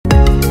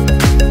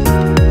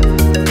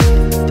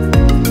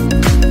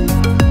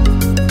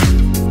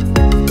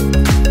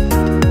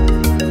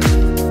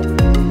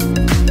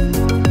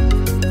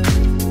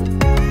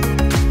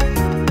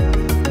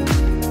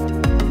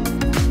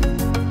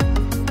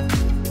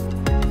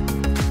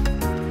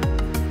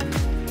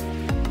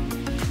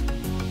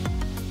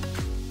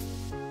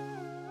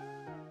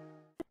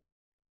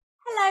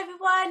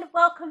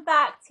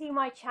to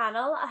my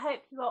channel. I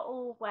hope you are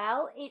all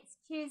well. It's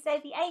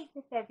Tuesday the 8th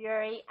of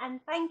February and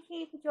thank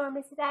you for joining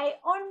me today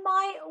on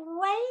my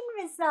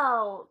weighing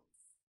results.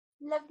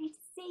 Lovely to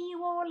see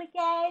you all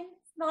again.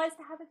 It's nice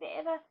to have a bit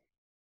of a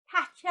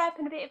catch up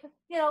and a bit of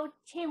a good old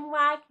chin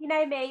wag. You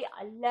know me,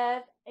 I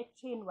love a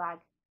chin wag.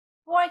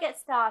 Before I get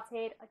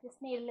started, I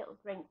just need a little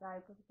drink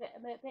though because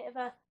I'm a bit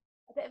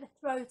of a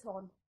throat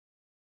on.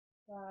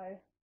 So, a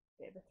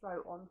bit of a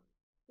throat on.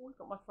 Always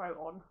got my throat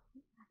on.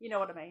 You know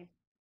what I mean.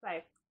 So,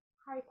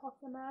 Harry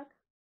Potter mug.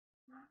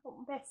 What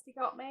my bestie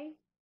got me.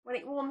 When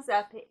it warms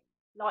up,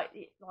 it's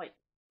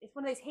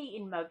one of those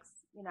heating mugs.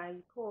 You know,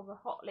 you pour the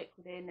hot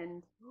liquid in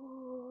and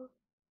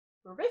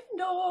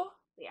Gryffindor.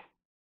 But yeah.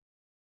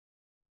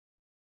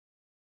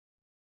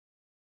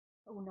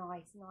 Oh,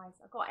 nice.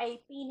 I got a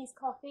Beanie's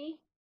coffee.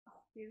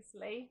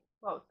 Obviously,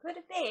 well, it could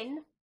have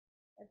been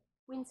a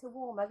winter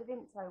warmer, the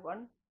Vimto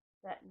one,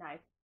 but no.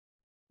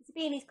 It's a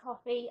Beanie's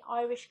coffee,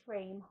 Irish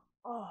cream.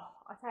 Oh,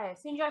 I tell you,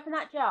 as soon as you open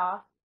that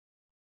jar,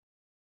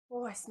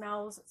 oh, it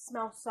smells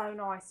so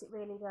nice. It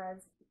really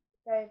does.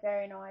 Very,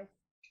 very nice.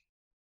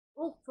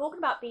 Oh, talking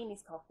about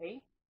Beanie's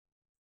coffee,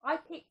 I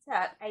picked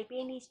up a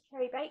Beanie's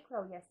cherry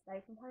bakewell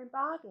yesterday from Home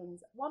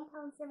Bargains,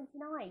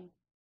 £1.79.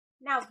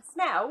 Now, the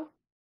smell,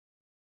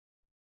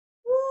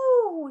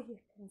 ooh, you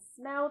can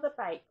smell the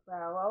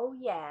bakewell. Oh,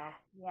 yeah.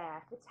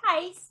 The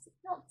taste,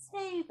 not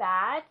too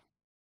bad.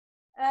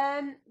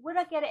 Would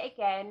I get it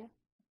again?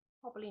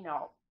 Probably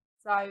not.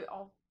 So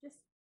I'll just,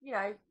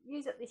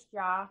 use up this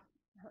jar,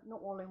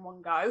 not all in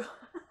one go.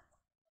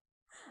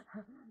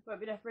 Won't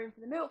be enough room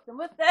for the milk then,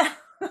 would there?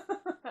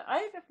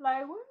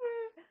 Overflow, woo!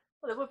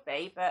 Well, there would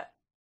be, but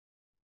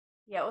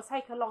yeah, it will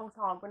take a long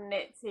time, wouldn't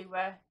it, to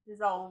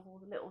dissolve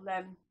all the little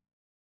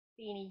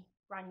beanie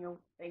granule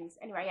things.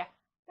 Anyway, yeah.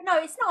 But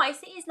no, it's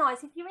nice. It is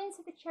nice. If you're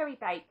into the cherry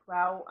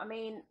bakewell, I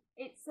mean,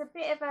 it's a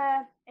bit of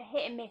a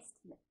hit and miss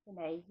for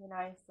me,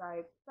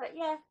 so, but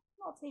yeah,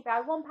 not too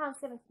bad.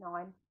 £1.79,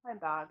 Home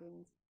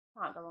Bargains.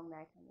 Can't go wrong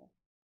there, can you?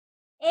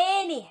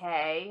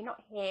 Anyhow,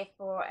 not here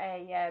for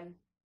a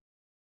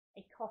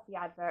coffee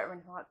advert or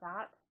anything like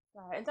that.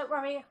 So, and don't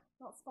worry,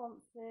 not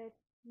sponsored,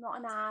 not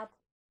an ad.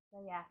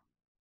 So yeah.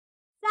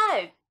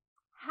 So,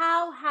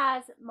 how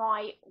has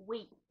my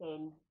week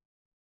been?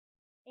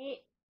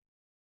 It's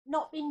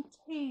not been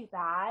too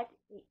bad.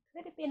 It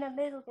could have been a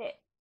little bit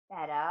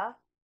better.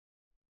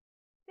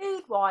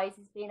 Food-wise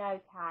has been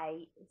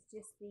okay. It's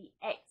just the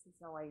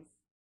exercise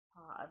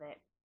part of it.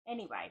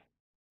 Anyway,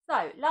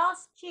 so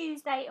last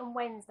Tuesday and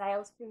Wednesday I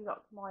was food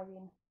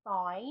optimising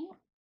fine.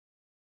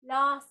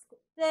 Last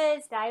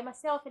Thursday,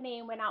 myself and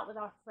Ian went out with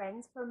our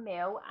friends for a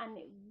meal and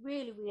it was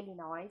really, really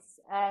nice.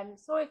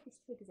 Sorry if this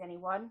triggers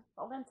anyone,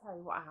 but I'm going to tell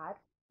you what I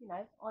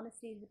had.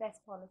 Honesty is the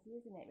best policy,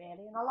 isn't it,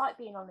 really? And I like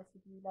being honest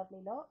with you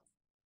lovely lots.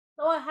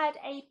 So I had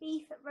a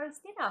beef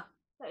roast dinner.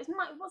 So it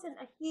wasn't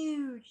a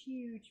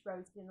huge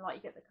roast dinner like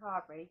you get at the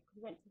Carberry.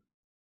 We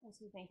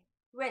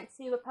went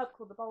to a pub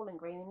called the Bowling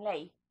Green in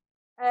Lee.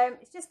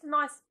 It's just a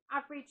nice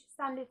average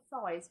standard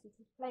size, which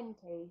is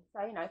plenty. So,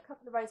 a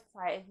couple of roast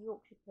potatoes,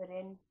 Yorkshire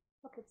pudding,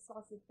 a couple of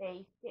slices of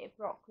beef, bit of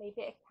broccoli,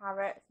 bit of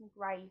carrot, some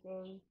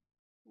gravy.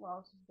 What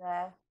else was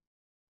there?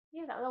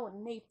 Yeah, that was a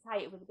new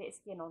potato with a bit of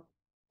skin on.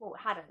 Well,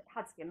 it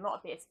had skin,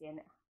 not a bit of skin,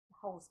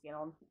 the whole skin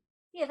on.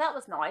 Yeah, that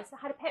was nice. I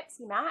had a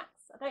Pepsi Max.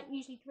 I don't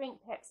usually drink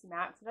Pepsi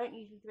Max. I don't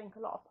usually drink a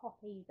lot of pop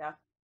either.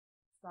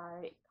 So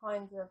it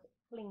kind of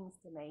clings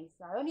to me.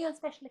 So only on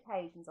special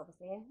occasions,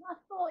 obviously. And I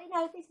thought,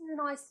 this is a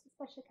nice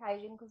special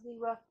occasion because we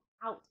were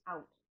out,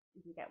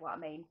 if you get what I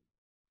mean.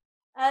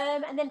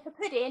 And then for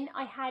pudding,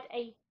 I had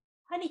a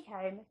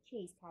honeycomb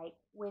cheesecake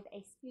with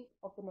a scoop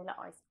of vanilla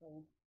ice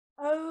cream.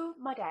 Oh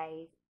my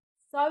days.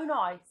 So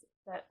nice,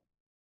 but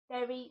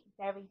very,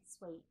 very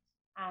sweet.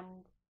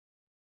 And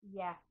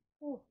yeah.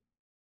 Ooh.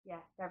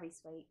 Yeah, very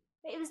sweet.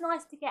 But it was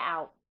nice to get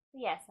out. So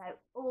yeah, so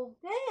all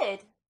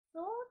good.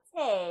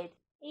 Sorted.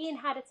 Ian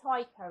had a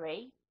Thai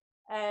curry.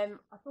 I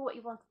thought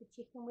he wanted the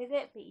chicken with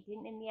it, but he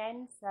didn't in the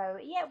end. So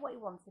yeah, what he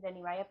wanted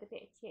anyway. I had a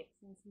bit of chips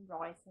and some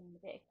rice and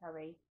a bit of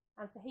curry.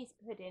 And for his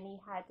pudding, he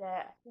had,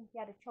 I think he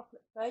had a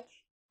chocolate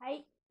fudge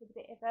cake with a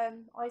bit of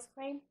ice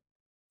cream.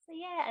 So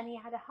yeah, and he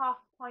had a half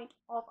pint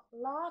of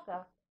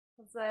lager.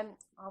 Because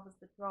I was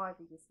the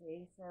driver, you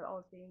see, so I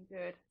was being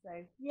good.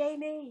 So yay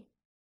me.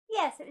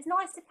 Yes, it was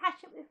nice to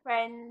catch up with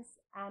friends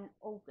and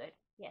all good.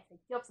 Yes, the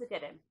jobs are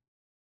good.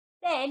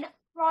 Then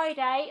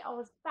Friday, I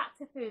was back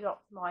to food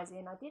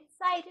optimising. I did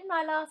say, didn't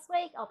I, last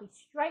week? I'll be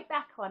straight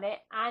back on it,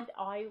 and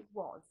I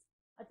was.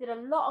 I did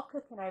a lot of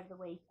cooking over the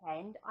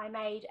weekend. I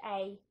made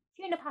a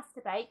tuna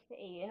pasta bake for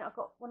Ian. I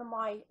got one of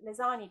my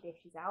lasagna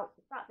dishes out.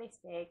 It's about this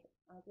big.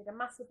 I did a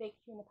massive big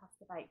tuna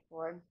pasta bake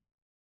for him.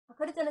 I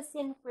could have done a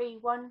sin-free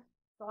one,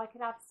 so I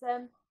could have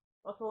some.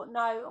 I thought,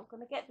 no, I'm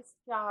going to get this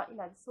jar,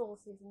 the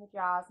sauces in the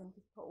jars and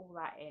just put all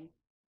that in.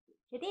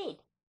 Which I did.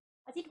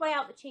 I did weigh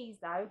out the cheese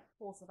though,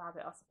 force of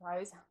habit, I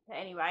suppose. But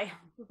anyway,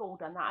 we've all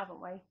done that,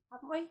 haven't we?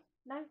 Haven't we?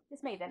 No?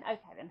 Just me then?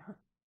 Okay then.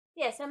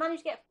 Yeah, so I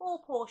managed to get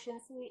 4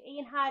 portions. So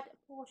Ian had a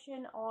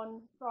portion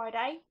on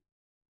Friday,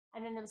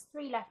 and then there was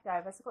 3 left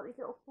over. So I got this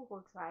little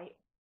football tray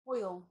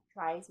foil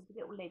trays with the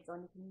little lids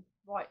on. You can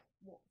write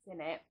what's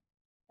in it.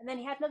 And then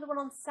he had another one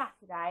on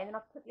Saturday, and then I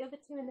put the other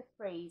two in the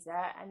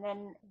freezer, and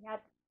then I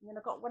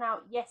got one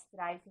out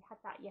yesterday, so he had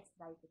that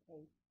yesterday for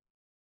tea.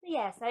 So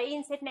yeah, so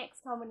Ian said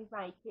next time when you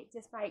make it,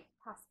 just make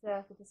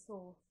pasta with the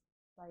sauce.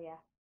 So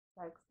yeah,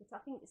 so cause I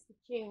think it's the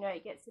tuna,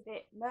 it gets a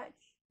bit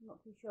much, I'm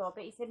not too sure,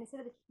 but he said instead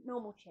of the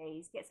normal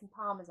cheese, get some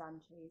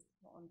Parmesan cheese to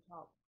put on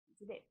top.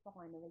 It's a bit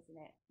finer,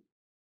 isn't it?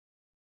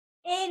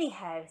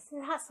 Anyhow, so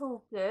that's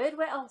all good.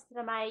 What else did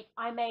I make?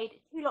 I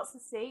made 2 lots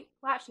of soup.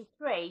 Well, actually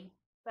 3.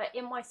 But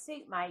in my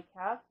soup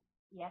maker,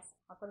 yes,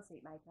 I've got a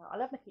soup maker. I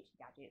love my kitchen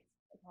gadgets.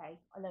 Okay,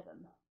 I love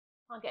them.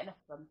 Can't get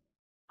enough of them.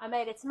 I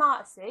made a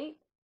tomato soup,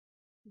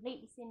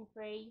 completely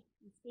sin-free,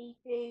 and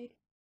seafood.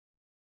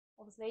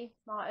 Obviously,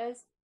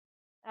 tomatoes.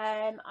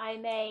 I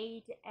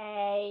made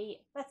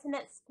a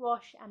butternut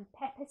squash and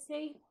pepper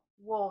soup.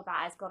 Whoa,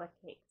 that has got a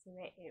kick to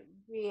it. It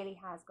really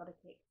has got a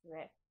kick to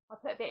it. I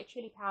put a bit of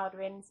chili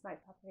powder in,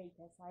 smoked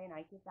paprika, so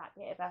give that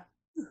bit of a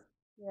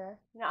yeah,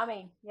 you know what I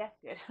mean? Yeah,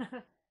 good.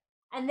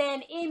 And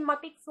then in my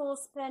big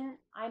saucepan,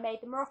 I made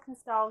the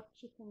Moroccan-style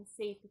chicken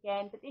soup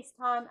again, but this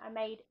time I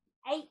made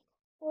 8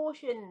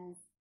 portions.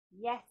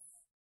 Yes,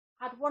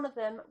 had one of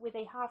them with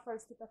a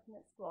half-roasted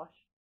butternut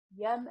squash.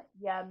 Yum,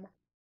 yum,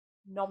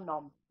 nom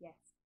nom. Yes,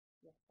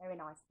 yes, very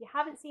nice. If you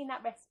haven't seen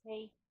that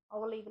recipe, I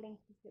will leave a link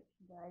in the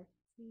description below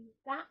to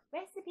that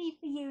recipe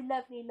for you,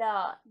 lovely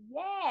lot.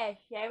 Yeah,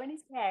 sharing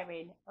is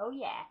caring. Oh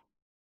yeah.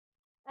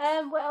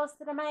 What else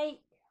did I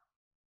make?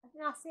 I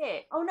think that's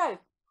it. Oh no,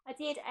 I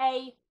did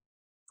a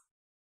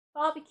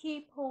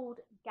barbecue pulled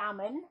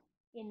gammon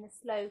in the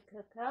slow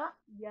cooker.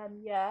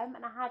 Yum yum.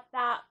 And I had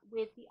that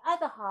with the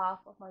other half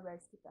of my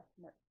roasted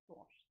butternut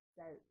squash.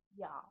 So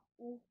yeah,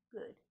 all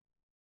good.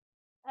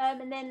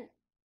 And then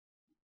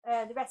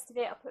the rest of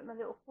it, I put in my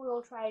little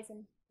foil trays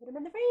and put them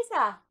in the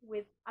freezer.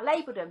 I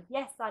labelled them.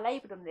 Yes, I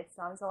labelled them this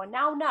time, so I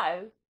now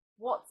know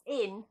what's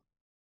in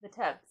the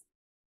tubs.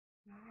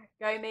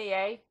 Go me,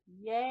 eh?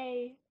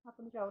 Yay! Tap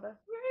on the shoulder.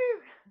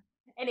 Woo!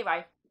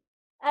 Anyway,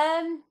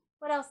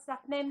 what else is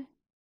happening?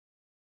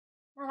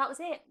 No, that was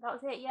it. That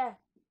was it. Yeah.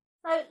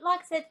 So,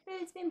 like I said,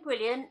 food's been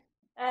brilliant.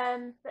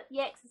 But the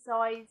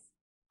exercise,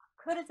 I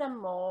could have done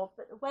more.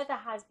 But the weather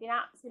has been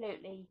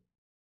absolutely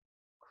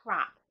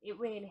crap. It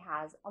really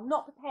has. I'm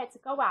not prepared to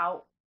go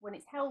out when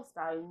it's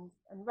hailstones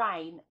and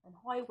rain and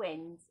high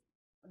winds.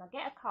 When I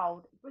get a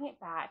cold, bring it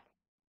back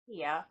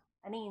here,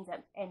 and he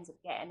ends up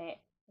getting it,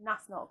 and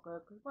that's not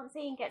good. Because once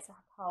Ian gets a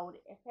cold,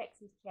 it affects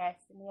his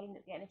chest, and he'll end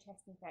up getting a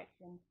chest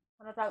infection,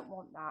 and I don't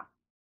want that.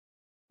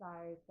 So,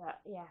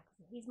 but yeah,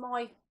 because he's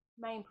my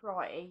main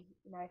priority.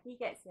 If he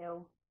gets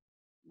ill,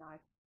 no,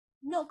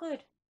 not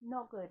good,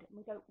 not good. And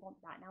we don't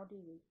want that now, do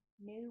we?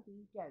 No,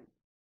 we don't.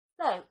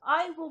 So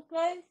I will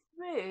go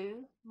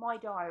through my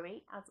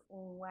diary as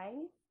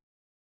always,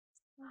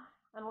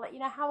 and I'll let you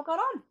know how I got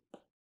on.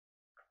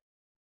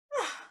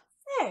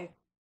 So,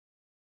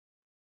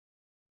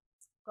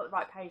 got the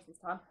right page this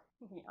time.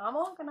 I'm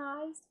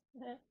organised.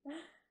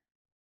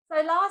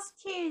 So last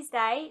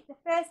Tuesday, the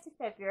 1st of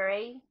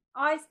February,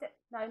 not I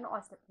stepped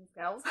on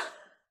scales.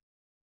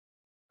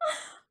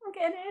 I'm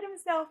getting ahead of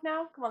myself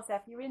now. Come on,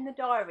 Steph, you're in the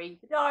diary,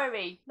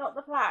 not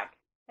the plaque.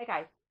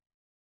 Okay,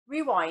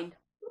 rewind.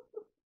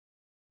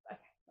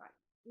 Okay, right.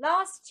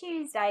 Last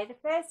Tuesday,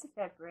 the 1st of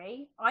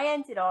February, I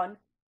ended on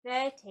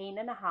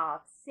 13.5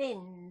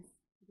 sins.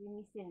 Give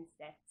me sins,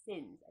 Steph.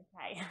 Sins,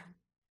 okay.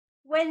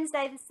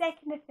 Wednesday, the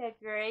 2nd of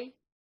February,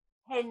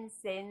 10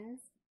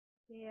 sins.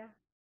 Yeah.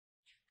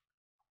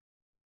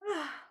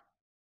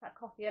 That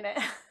coffee in it.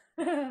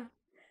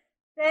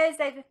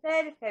 Thursday, the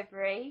 3rd of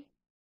February,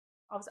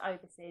 I was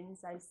over sins,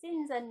 so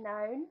sins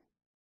unknown.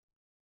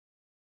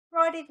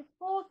 Friday, the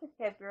 4th of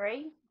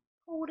February,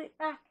 pulled it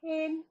back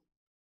in,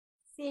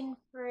 sin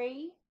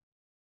free.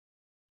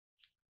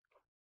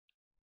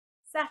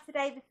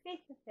 Saturday, the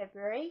 5th of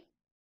February,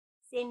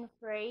 sin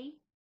free.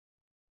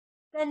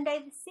 Sunday,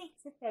 the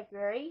 6th of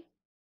February,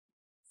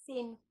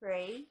 sin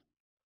free.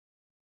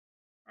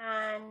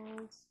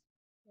 And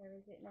where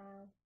is it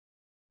now?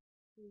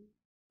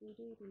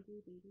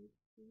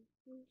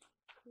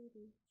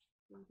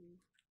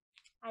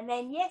 And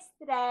then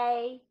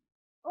yesterday,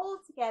 all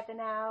together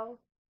now,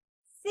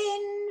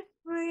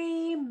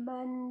 sin-free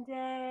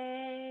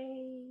Monday.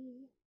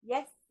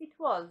 Yes, it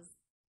was.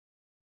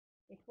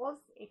 It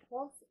was.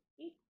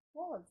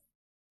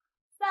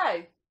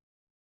 So,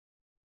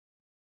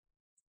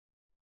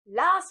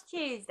 last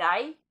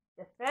Tuesday,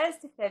 the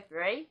 1st of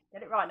February,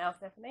 get it right now,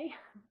 Stephanie,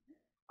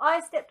 I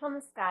stepped on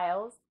the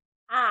scales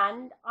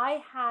and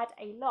I had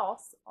a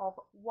loss of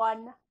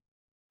 £1.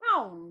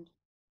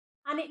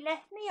 And it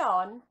left me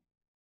on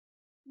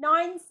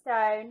 9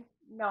 stone,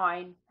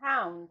 £9.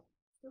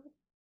 Still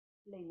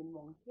blooming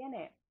wonky, isn't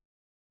it?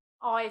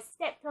 I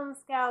stepped on the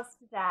scales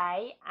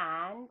today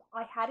and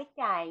I had a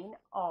gain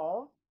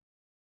of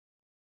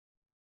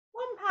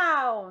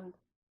 £1.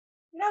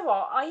 You know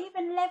what? I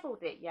even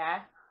levelled it,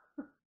 yeah,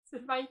 to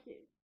make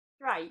it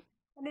straight.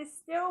 And it's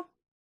still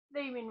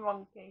blooming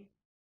wonky.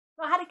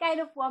 So I had a gain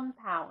of £1.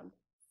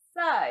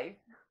 So,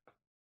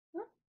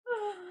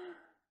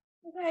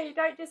 Okay, you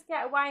don't just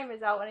get a weighing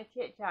result and a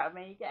chit chat with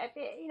me. You get a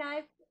bit,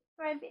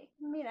 throw a bit,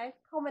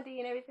 comedy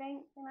and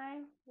everything.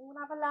 We'll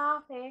have a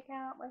laugh here,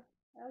 can't we?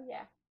 Oh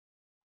yeah.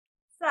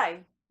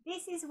 So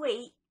this is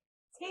week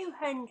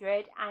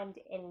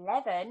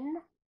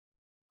 211.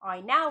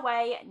 I now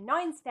weigh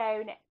 9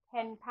 stone,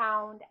 10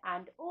 pound,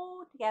 and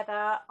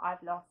altogether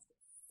I've lost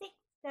 6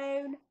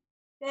 stone,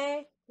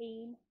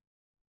 13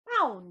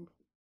 pound.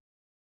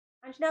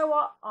 And you know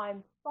what?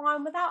 I'm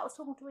fine with that. I was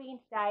talking to Ian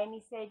today, and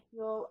he said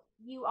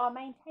you are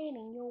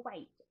maintaining your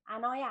weight,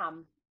 and I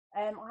am.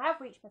 I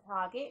have reached my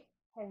target,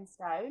 10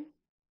 stone,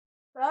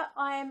 but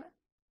I am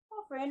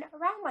hovering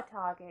around my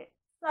target.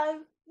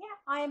 So yeah,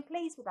 I am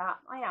pleased with that.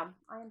 I am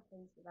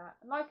pleased with that.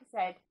 And like I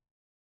said,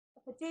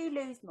 if I do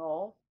lose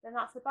more, then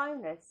that's a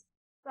bonus.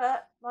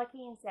 But like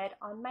Ian said,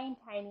 I'm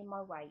maintaining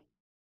my weight.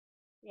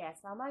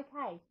 Yes, I'm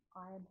okay.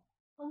 I am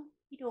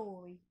hunky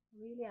dory. I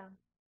really am.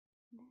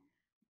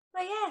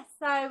 So yeah,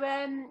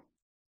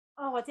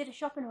 I did a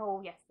shopping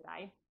haul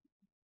yesterday.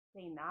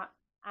 Seen that,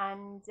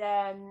 and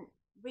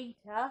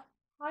Rita,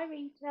 hi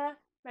Rita,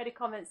 made a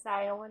comment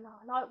saying, "Oh, I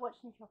like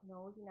watching shopping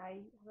hauls.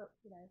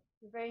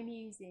 They're very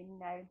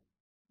amusing. And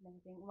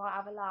everything. Might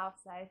have a laugh."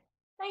 So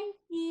thank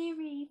you,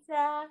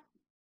 Rita.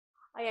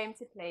 I aim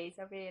to please.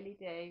 I really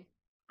do.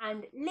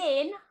 And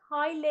Lynn,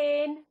 hi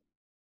Lynn.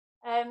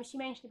 She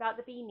mentioned about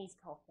the Beanies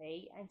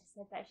coffee, and she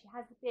said that she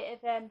has a bit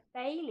of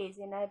Bailey's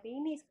in her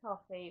Beanies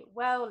coffee.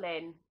 Well,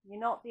 Lynn, you're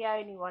not the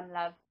only one,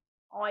 love.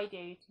 I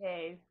do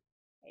too.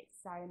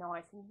 It's so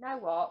nice. And you know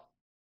what?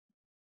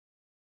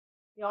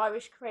 The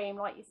Irish cream,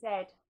 like you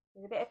said,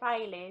 with a bit of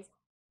Bailey's.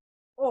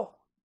 Oh,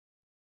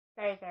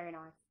 very, very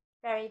nice.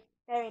 Very,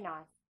 very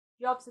nice.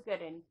 Job's a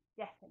good one,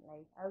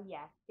 definitely. Oh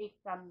yeah, big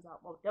thumbs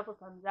up. Well, double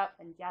thumbs up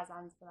and jazz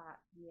hands for that.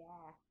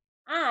 Yeah.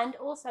 And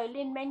also,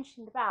 Lynn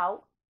mentioned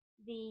about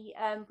the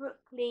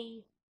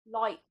Brooklyn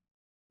light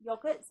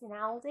yogurts in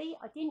Aldi.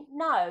 I didn't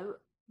know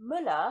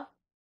Muller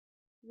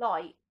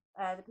Light,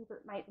 the people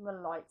that make the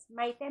Muller Lights,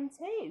 made them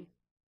too.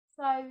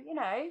 So,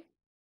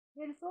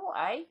 who'd have thought,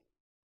 eh?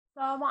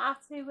 So I might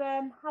have to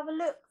have a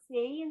look,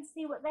 see, and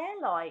see what they're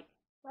like.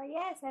 So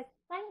yeah, so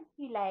thank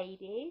you,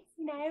 ladies,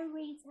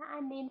 Rita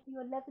and Lynn, for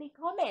your lovely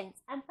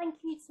comments. And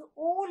thank you to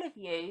all of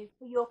you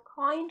for your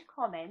kind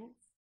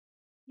comments,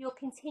 your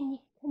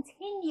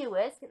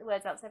continuous, get the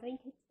words out, Stephanie,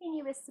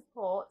 continuous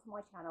support to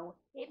my channel.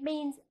 It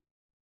means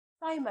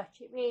so much,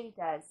 it really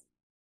does.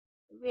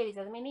 It really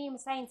does. I mean, Ian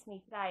was saying to me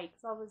today,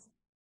 because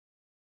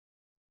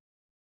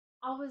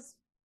I was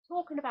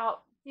talking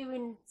about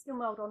doing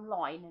Slimworld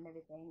online and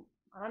everything,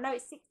 and I know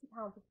it's £60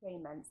 for 3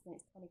 months, and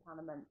it's £20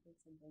 a month or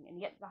something, and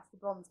yet that's the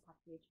bronze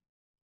package.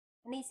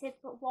 And he said,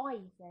 but why?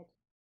 He said,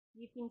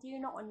 you've been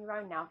doing it on your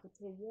own now for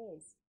 2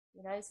 years,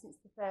 since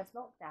the first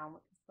lockdown,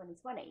 which was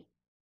 2020.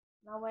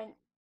 And I went,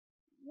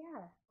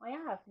 yeah, I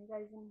have. And he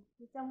goes, and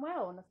you've done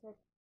well. And I said,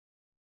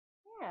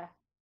 yeah,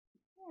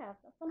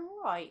 I've done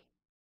all right.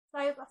 So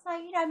I've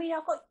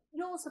got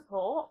your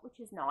support, which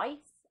is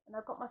nice, and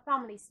I've got my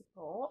family's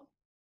support.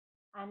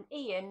 And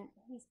Ian,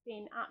 he's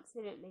been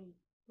absolutely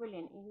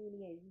brilliant. He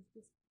really is.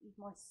 He's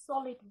my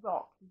solid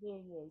rock. He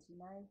really is,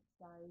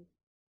 So,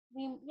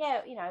 we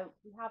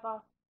have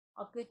our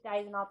good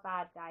days and our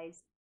bad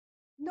days.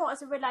 Not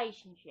as a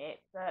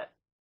relationship, but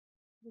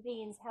with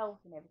Ian's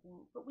health and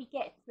everything. But we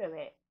get through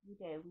it. We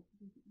do.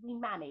 We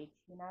manage,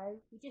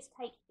 We just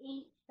take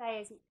each day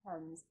as it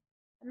comes.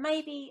 And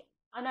maybe,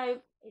 I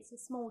know it's a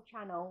small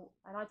channel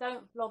and I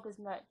don't vlog as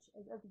much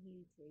as other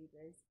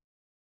YouTubers,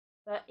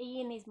 but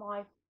Ian is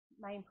my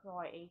main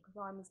priority because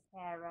I'm his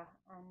carer,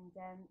 and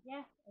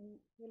and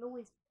he'll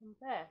always come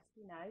first.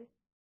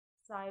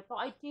 So, but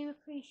I do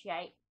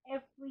appreciate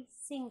every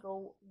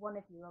single one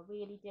of you. I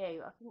really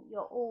do. I think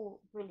you're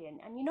all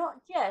brilliant, and you're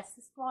not just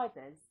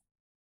subscribers.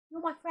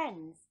 You're my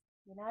friends.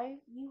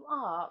 You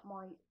are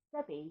my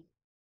subby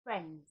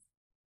friends.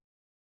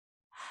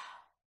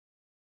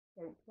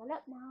 Don't swell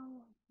up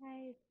now.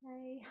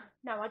 Okay.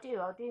 No, I do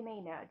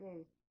mean it. I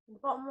do. From the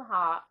bottom of my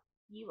heart,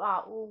 you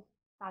are all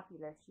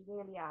fabulous. You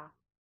really are.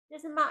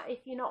 Doesn't matter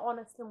if you're not on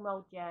a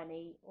Slimworld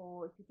journey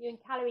or if you're doing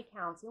calorie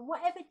counting,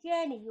 whatever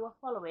journey you are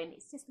following,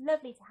 it's just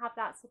lovely to have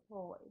that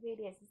support. It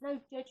really is. There's no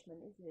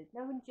judgment, is there?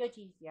 No one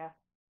judges you.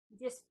 You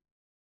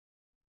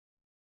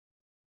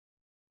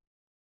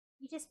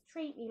just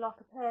treat me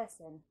like a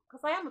person,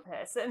 because I am a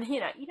person.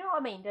 You know what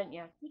I mean, don't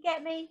you? You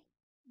get me?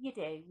 You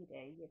do. I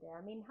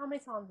mean, how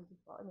many times have you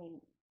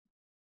followed?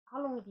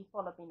 How long have you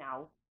followed me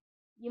now?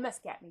 You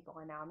must get me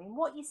by now. I mean,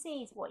 what you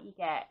see is what you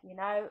get.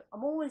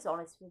 I'm always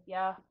honest with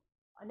you.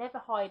 I never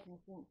hide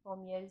anything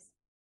from you.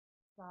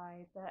 So,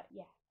 but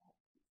yeah,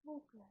 it's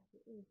all good.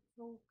 It is. It's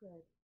all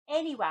good.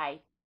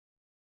 Anyway,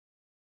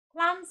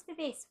 plans for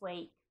this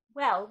week.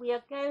 Well, we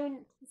are going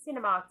to the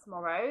cinema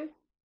tomorrow,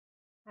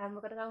 and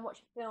we're going to go and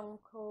watch a film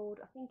called,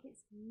 I think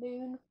it's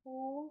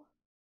Moonfall.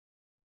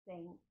 I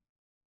think.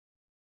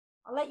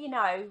 I'll let you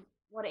know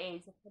what it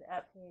is. I'll put it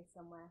up here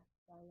somewhere.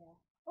 So yeah.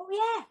 Oh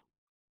yeah.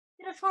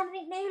 Did I try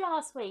anything new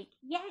last week?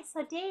 Yes,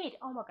 I did.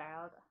 Oh my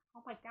god.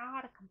 I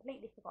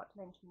completely forgot to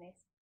mention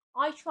this.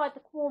 I tried the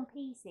corn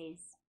pieces.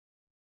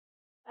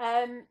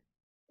 They're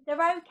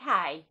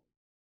okay.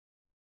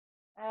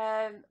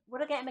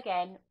 Would I get them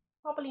again?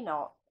 Probably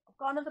not. I've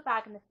got another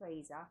bag in the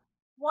freezer.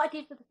 What I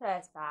did with the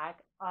first bag,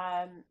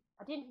 I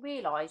didn't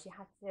realise you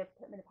had to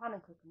put them in the pan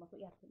and cook them. I thought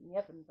you had to put them in the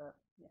oven, but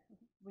yeah,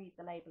 read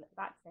the label at the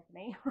back,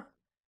 Stephanie.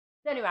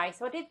 So anyway,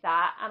 so I did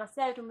that and I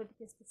served them with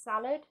just a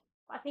salad.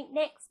 But I think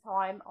next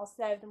time I'll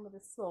serve them with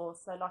a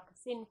sauce, so like a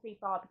sin-free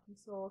barbecue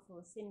sauce or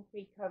a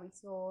sin-free curry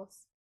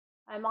sauce.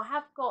 I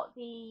have got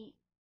the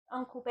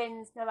Uncle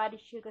Ben's no added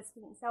sugar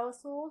sweet and sour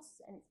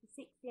sauce, and it's for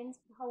 6 tins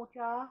for the whole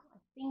jar. I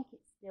think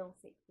it's still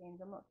 6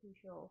 tins, I'm not too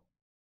sure.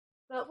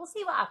 But we'll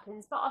see what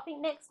happens. But I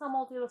think next time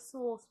I'll do a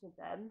sauce with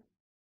them,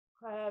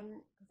 because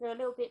they're a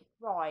little bit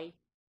dry.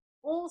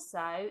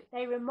 Also,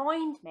 they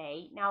remind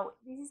me, now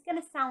this is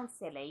going to sound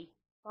silly,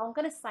 but I'm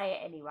going to say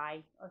it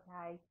anyway,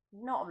 okay?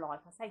 Not on live,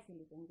 I say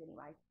silly things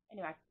anyway.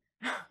 Anyway.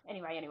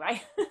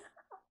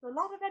 A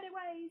lot of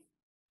anyways.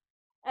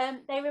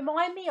 They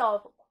remind me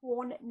of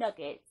corn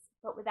nuggets,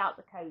 but without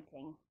the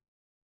coating.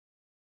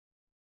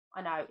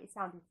 I know, it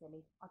sounded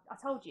silly. I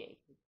told you.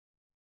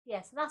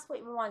 Yeah, so that's what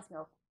it reminds me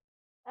of.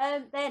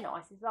 They're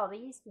nice as well. They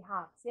used to be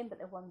half a sin, but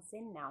they're 1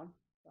 sin now.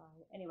 So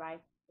anyway,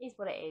 it is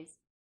what it is.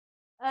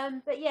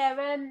 But yeah,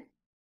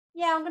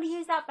 I'm going to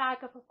use that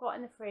bag up I've got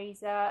in the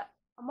freezer.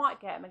 I might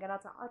get them again.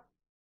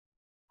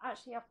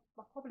 Actually, I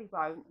probably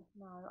won't.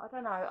 No, I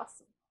don't know.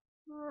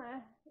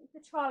 It's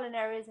a trial and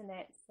error, isn't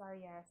it? So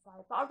yeah,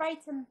 but I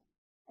rate them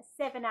a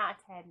 7 out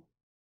of 10.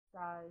 So,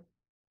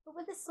 but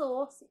with the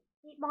sauce,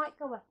 it might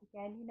go up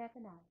again. You never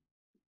know.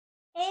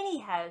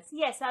 Anyhow, so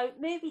yeah, so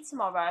movie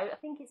tomorrow. I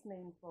think it's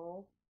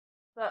Moonfall,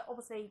 but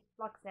obviously,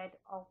 like I said,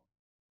 I'll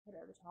put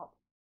it at the top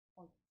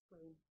on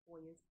screen for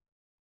you.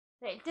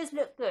 So it does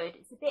look good.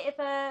 It's a bit of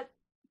a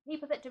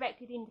people that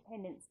directed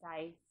Independence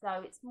Day,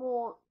 so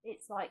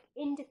it's like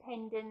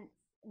Independence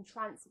and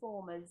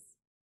Transformers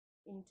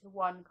into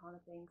one kind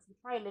of thing. So the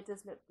trailer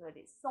does look good.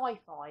 It's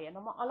sci-fi, and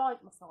I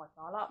like my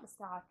sci-fi. I like my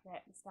Star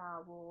Trek, my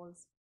Star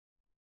Wars.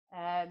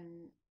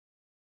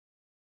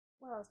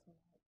 What else do I like?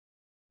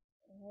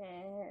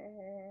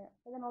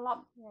 But then I like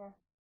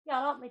I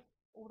like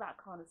all that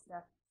kind of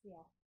stuff.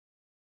 Yeah.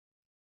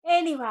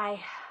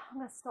 Anyway, I'm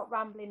going to stop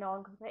rambling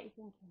on because I bet you're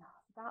thinking, oh,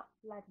 it's about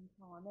bloody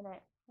time, isn't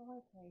it?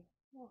 Okay.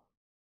 Oh.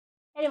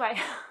 Anyway,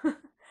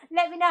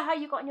 let me know how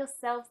you got on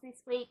yourselves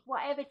this week,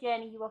 whatever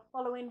journey you are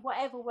following,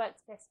 whatever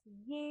works best for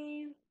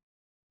you.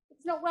 If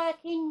it's not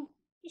working,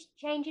 just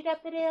change it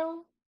up a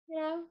little,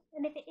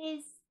 and if it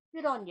is,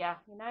 good on you,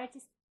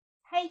 just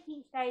take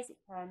each day as it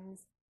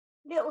comes,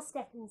 little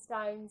stepping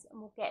stones, and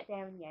we'll get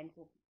there in the end.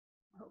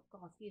 Oh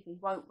God, excuse me,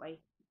 won't we?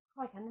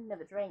 I can need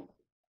another drink.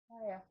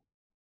 Oh yeah.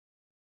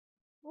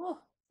 Oh,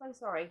 so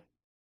sorry.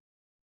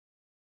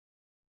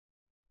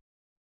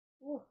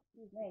 Oh,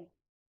 excuse me.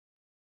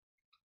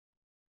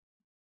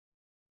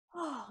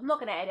 Oh, I'm not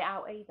going to edit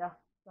out either.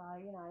 So,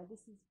 this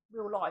is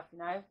real life,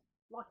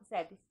 Like I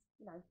said, this,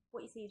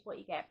 what you see is what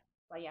you get.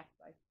 So, yeah.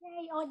 So,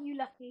 yay, aren't you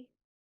lucky?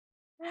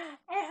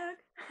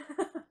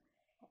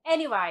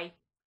 Anyway,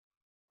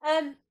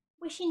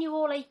 wishing you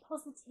all a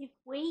positive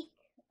week.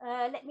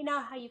 Let me know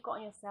how you've got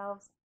on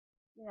yourselves.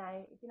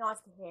 It'd be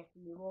nice to hear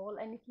from you all.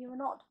 And if you're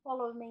not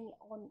following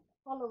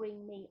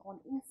me on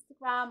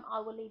Instagram, I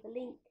will leave a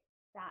link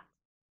to that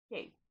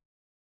too.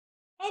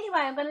 Anyway,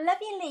 I'm going to love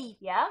you and leave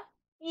you.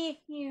 If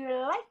you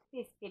like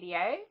this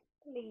video,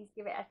 please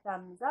give it a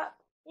thumbs up.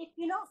 If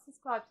you're not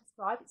subscribed,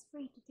 it's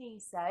free to do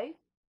so.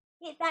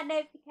 Hit that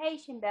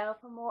notification bell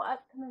for more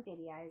upcoming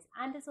videos.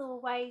 And as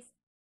always,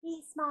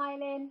 keep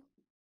smiling,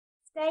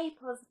 stay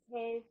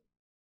positive,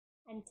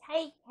 and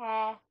take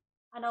care.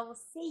 And I will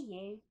see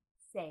you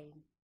soon.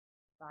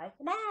 Bye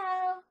for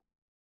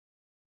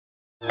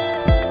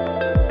now.